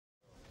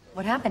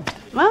What happened?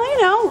 Well,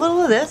 you know, a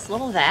little of this, a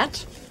little of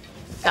that.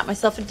 Got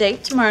myself a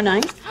date tomorrow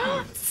night.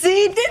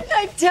 See, didn't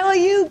I tell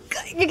you?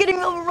 You're getting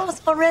over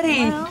Ross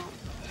already. Well,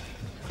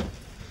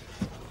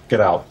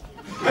 Get out.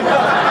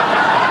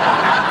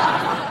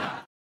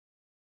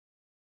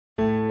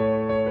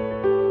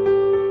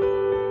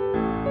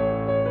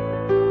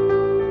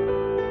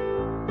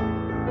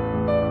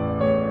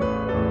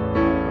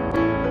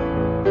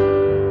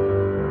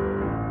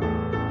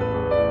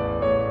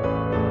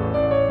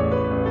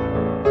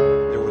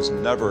 There was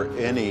never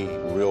any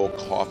real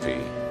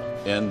coffee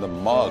in the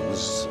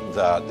mugs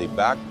that the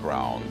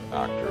background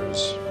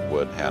actors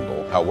would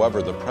handle.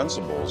 However, the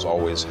principals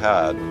always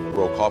had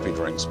real coffee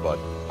drinks, but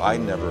I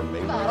never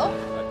made Bottle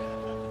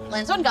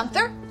lands on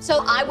Gunther,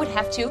 so I would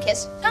have to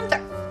kiss Gunther.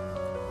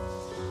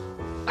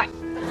 All right.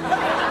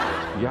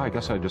 Yeah, I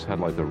guess I just had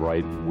like the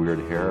right weird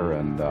hair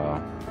and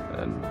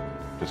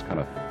just kind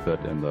of fit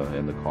in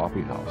the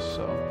coffee house.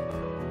 So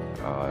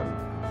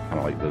kind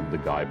of like the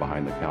guy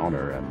behind the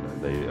counter,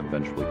 and they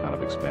eventually kind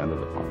of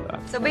expanded upon that.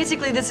 So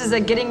basically, this is a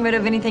getting rid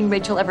of anything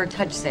Rachel ever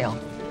touched sale.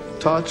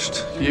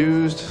 Touched,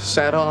 used,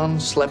 sat on,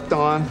 slept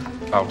on.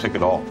 I'll take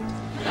it all.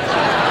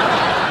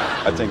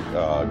 I think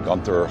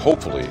Gunther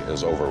hopefully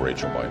is over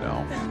Rachel by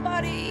now.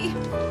 buddy.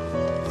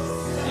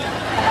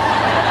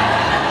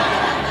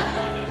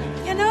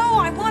 You know,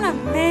 I want a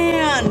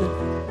man.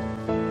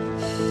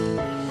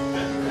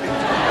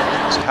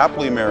 He's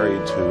happily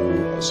married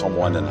to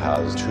someone and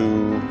has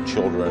 2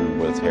 children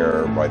with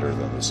hair brighter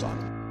than the sun.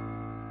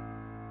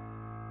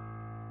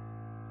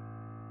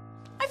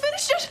 I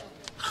finished it.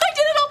 I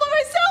did it all by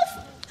myself.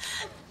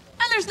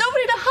 And there's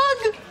nobody to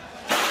hug.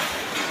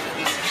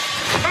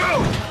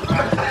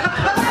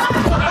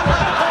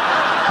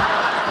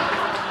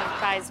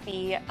 Guys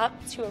be up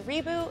to a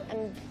reboot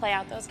and play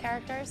out those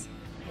characters?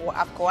 Well,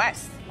 of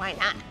course. Why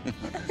not?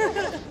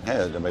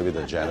 Hey, maybe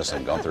the Janice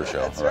and Gunther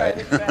show, That's right,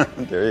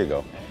 exactly. There you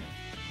go.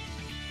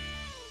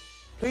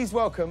 Please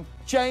welcome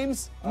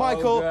James,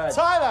 Michael,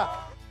 Tyler.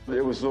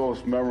 It was the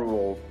most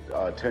memorable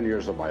 10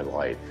 years of my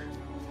life,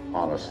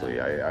 honestly.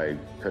 I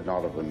could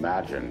not have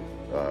imagined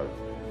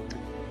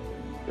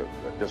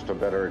just a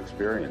better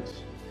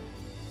experience.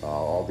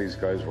 All these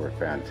guys were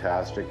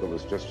fantastic. It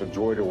was just a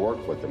joy to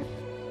work with them.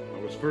 I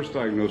was first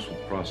diagnosed with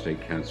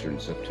prostate cancer in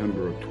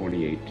September of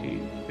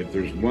 2018. If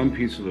there's one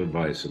piece of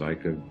advice that I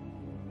could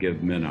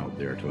give men out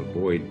there to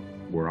avoid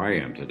where I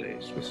am today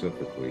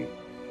specifically,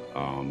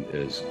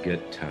 is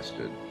get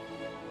tested.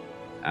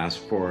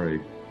 Ask for a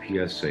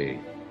PSA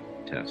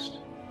test.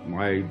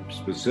 My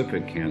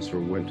specific cancer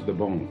went to the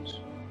bones.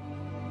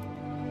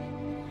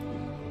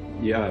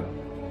 Yeah,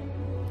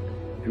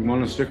 if you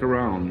want to stick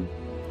around,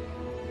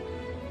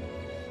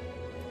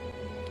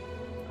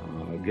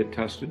 get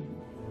tested.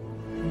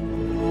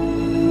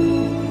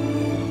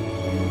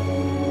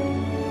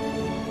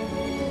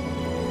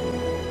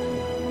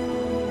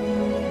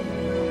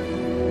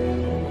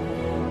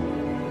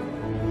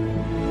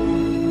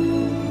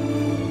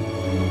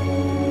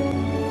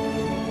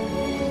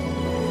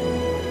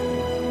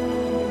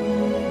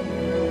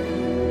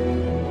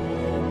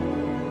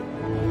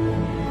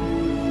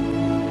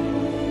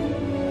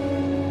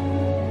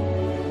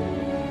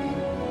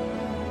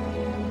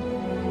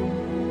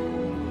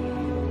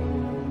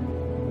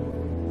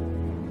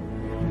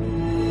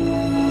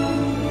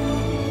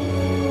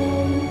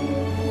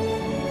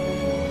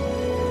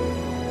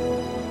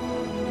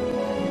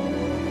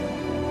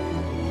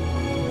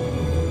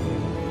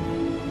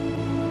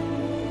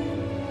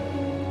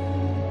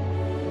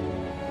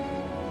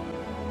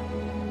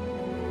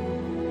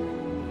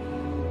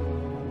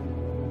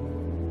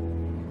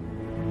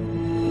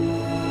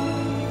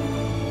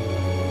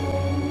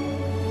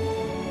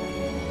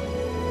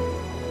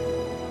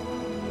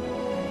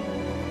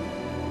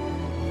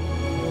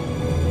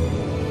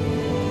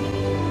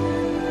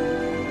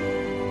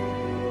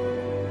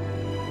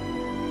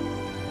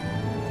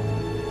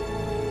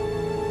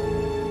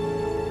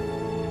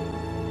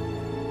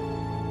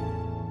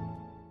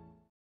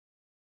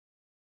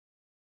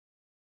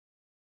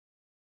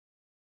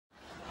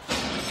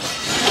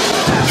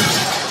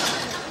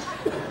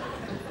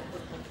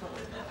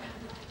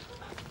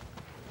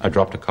 I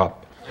dropped a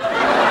cup.